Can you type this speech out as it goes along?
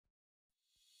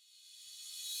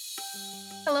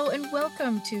Hello and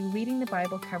welcome to Reading the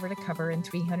Bible Cover to Cover in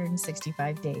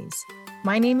 365 Days.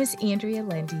 My name is Andrea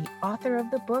Lendy, author of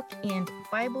the book and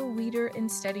Bible reader and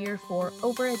studier for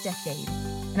over a decade,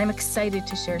 and I'm excited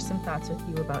to share some thoughts with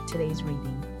you about today's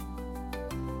reading.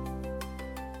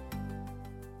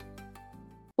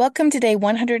 Welcome to day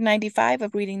 195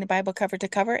 of Reading the Bible Cover to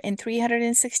Cover in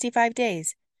 365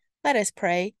 Days. Let us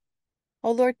pray. O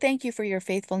Lord, thank you for your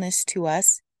faithfulness to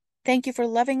us. Thank you for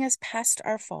loving us past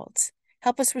our faults.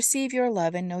 Help us receive your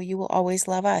love and know you will always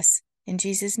love us. In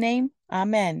Jesus' name,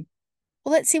 amen.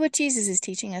 Well, let's see what Jesus is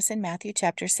teaching us in Matthew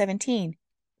chapter 17.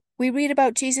 We read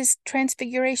about Jesus'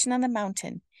 transfiguration on the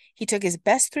mountain. He took his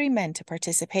best 3 men to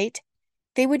participate.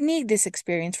 They would need this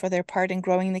experience for their part in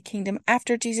growing the kingdom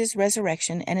after Jesus'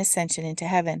 resurrection and ascension into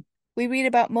heaven. We read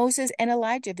about Moses and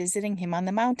Elijah visiting him on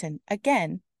the mountain.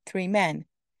 Again, 3 men.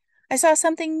 I saw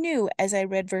something new as I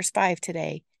read verse 5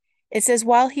 today. It says,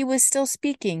 while he was still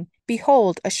speaking,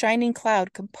 behold, a shining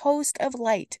cloud composed of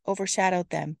light overshadowed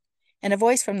them. And a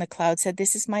voice from the cloud said,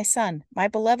 this is my son, my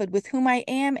beloved, with whom I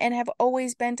am and have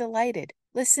always been delighted.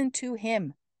 Listen to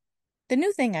him. The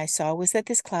new thing I saw was that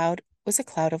this cloud was a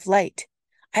cloud of light.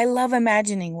 I love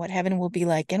imagining what heaven will be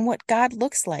like and what God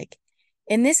looks like.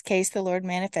 In this case, the Lord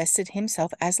manifested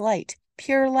himself as light,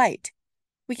 pure light.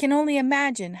 We can only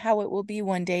imagine how it will be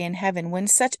one day in heaven when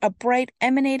such a bright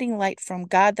emanating light from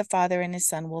God the Father and his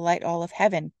Son will light all of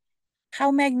heaven.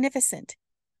 How magnificent!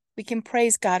 We can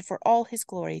praise God for all his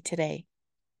glory today.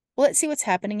 Well, let's see what's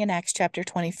happening in Acts chapter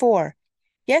 24.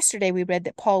 Yesterday we read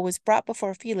that Paul was brought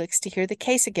before Felix to hear the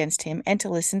case against him and to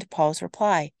listen to Paul's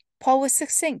reply. Paul was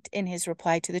succinct in his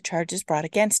reply to the charges brought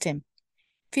against him.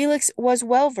 Felix was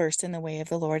well versed in the way of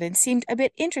the Lord and seemed a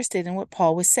bit interested in what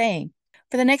Paul was saying.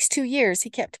 For the next 2 years, he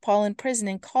kept Paul in prison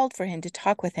and called for him to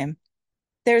talk with him.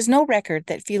 There is no record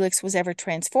that Felix was ever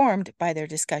transformed by their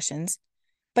discussions,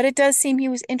 but it does seem he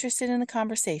was interested in the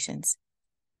conversations.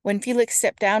 When Felix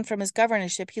stepped down from his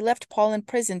governorship, he left Paul in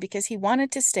prison because he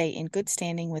wanted to stay in good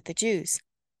standing with the Jews.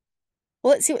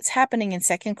 Well, let's see what's happening in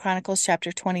II Chronicles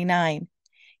chapter 29.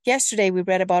 Yesterday, we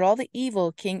read about all the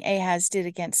evil King Ahaz did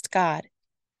against God.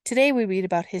 Today, we read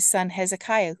about his son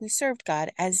Hezekiah, who served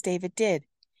God as David did.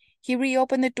 He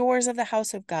reopened the doors of the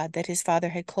house of God that his father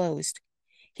had closed.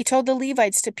 He told the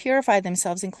Levites to purify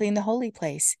themselves and clean the holy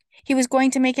place. He was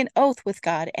going to make an oath with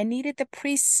God and needed the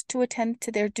priests to attend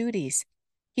to their duties.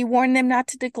 He warned them not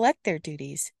to neglect their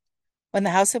duties. When the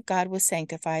house of God was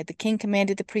sanctified, the king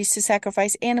commanded the priests to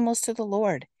sacrifice animals to the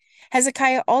Lord.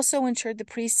 Hezekiah also ensured the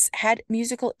priests had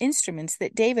musical instruments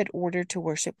that David ordered to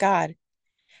worship God.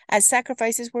 As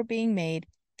sacrifices were being made,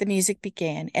 the music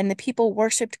began, and the people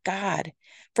worshipped God.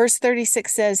 Verse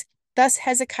 36 says, thus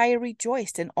Hezekiah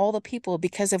rejoiced and all the people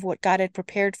because of what God had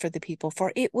prepared for the people,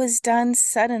 for it was done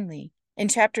suddenly. In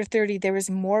chapter 30, there is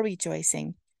more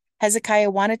rejoicing. Hezekiah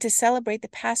wanted to celebrate the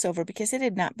Passover because it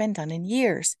had not been done in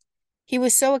years. He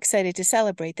was so excited to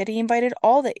celebrate that he invited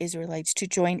all the Israelites to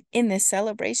join in this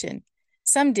celebration.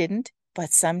 Some didn't,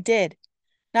 but some did.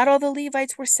 Not all the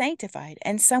Levites were sanctified,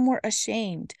 and some were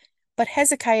ashamed. But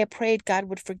Hezekiah prayed God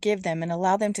would forgive them and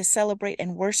allow them to celebrate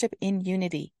and worship in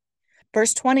unity.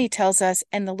 Verse 20 tells us,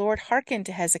 and the Lord hearkened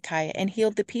to Hezekiah and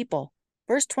healed the people.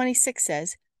 Verse 26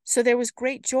 says, so there was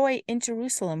great joy in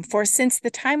Jerusalem, for since the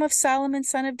time of Solomon,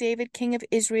 son of David, king of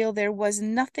Israel, there was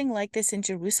nothing like this in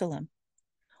Jerusalem.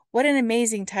 What an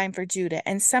amazing time for Judah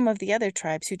and some of the other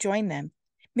tribes who joined them.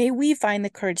 May we find the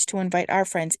courage to invite our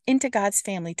friends into God's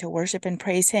family to worship and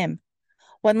praise him.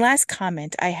 One last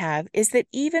comment I have is that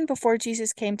even before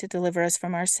Jesus came to deliver us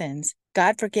from our sins,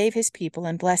 God forgave his people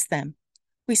and blessed them.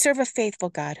 We serve a faithful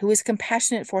God who is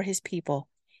compassionate for his people.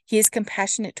 He is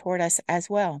compassionate toward us as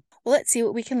well. Well, let's see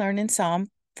what we can learn in Psalm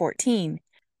 14.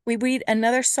 We read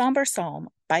another somber psalm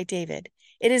by David.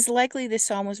 It is likely this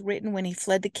psalm was written when he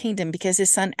fled the kingdom because his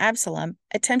son Absalom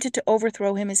attempted to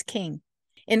overthrow him as king.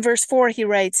 In verse 4, he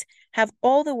writes, have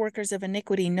all the workers of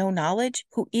iniquity no knowledge,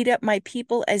 who eat up my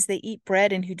people as they eat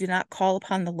bread and who do not call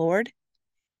upon the Lord?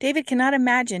 David cannot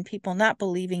imagine people not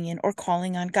believing in or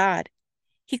calling on God.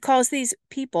 He calls these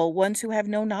people ones who have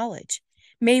no knowledge.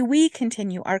 May we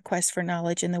continue our quest for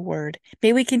knowledge in the Word.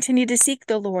 May we continue to seek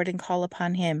the Lord and call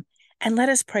upon him. And let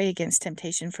us pray against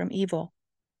temptation from evil.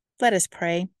 Let us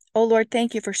pray. O Lord,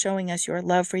 thank you for showing us your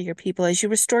love for your people as you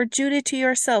restored Judah to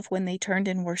yourself when they turned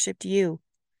and worshipped you.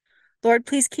 Lord,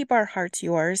 please keep our hearts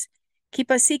yours.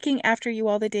 Keep us seeking after you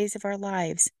all the days of our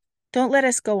lives. Don't let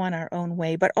us go on our own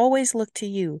way, but always look to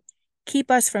you.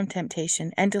 Keep us from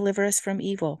temptation and deliver us from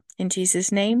evil. In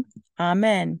Jesus' name,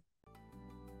 amen.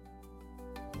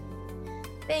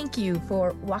 Thank you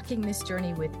for walking this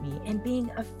journey with me and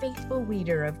being a faithful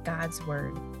reader of God's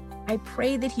Word. I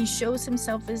pray that he shows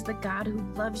himself as the God who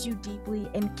loves you deeply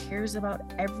and cares about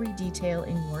every detail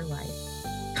in your life.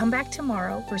 Come back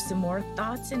tomorrow for some more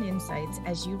thoughts and insights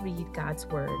as you read God's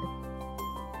Word.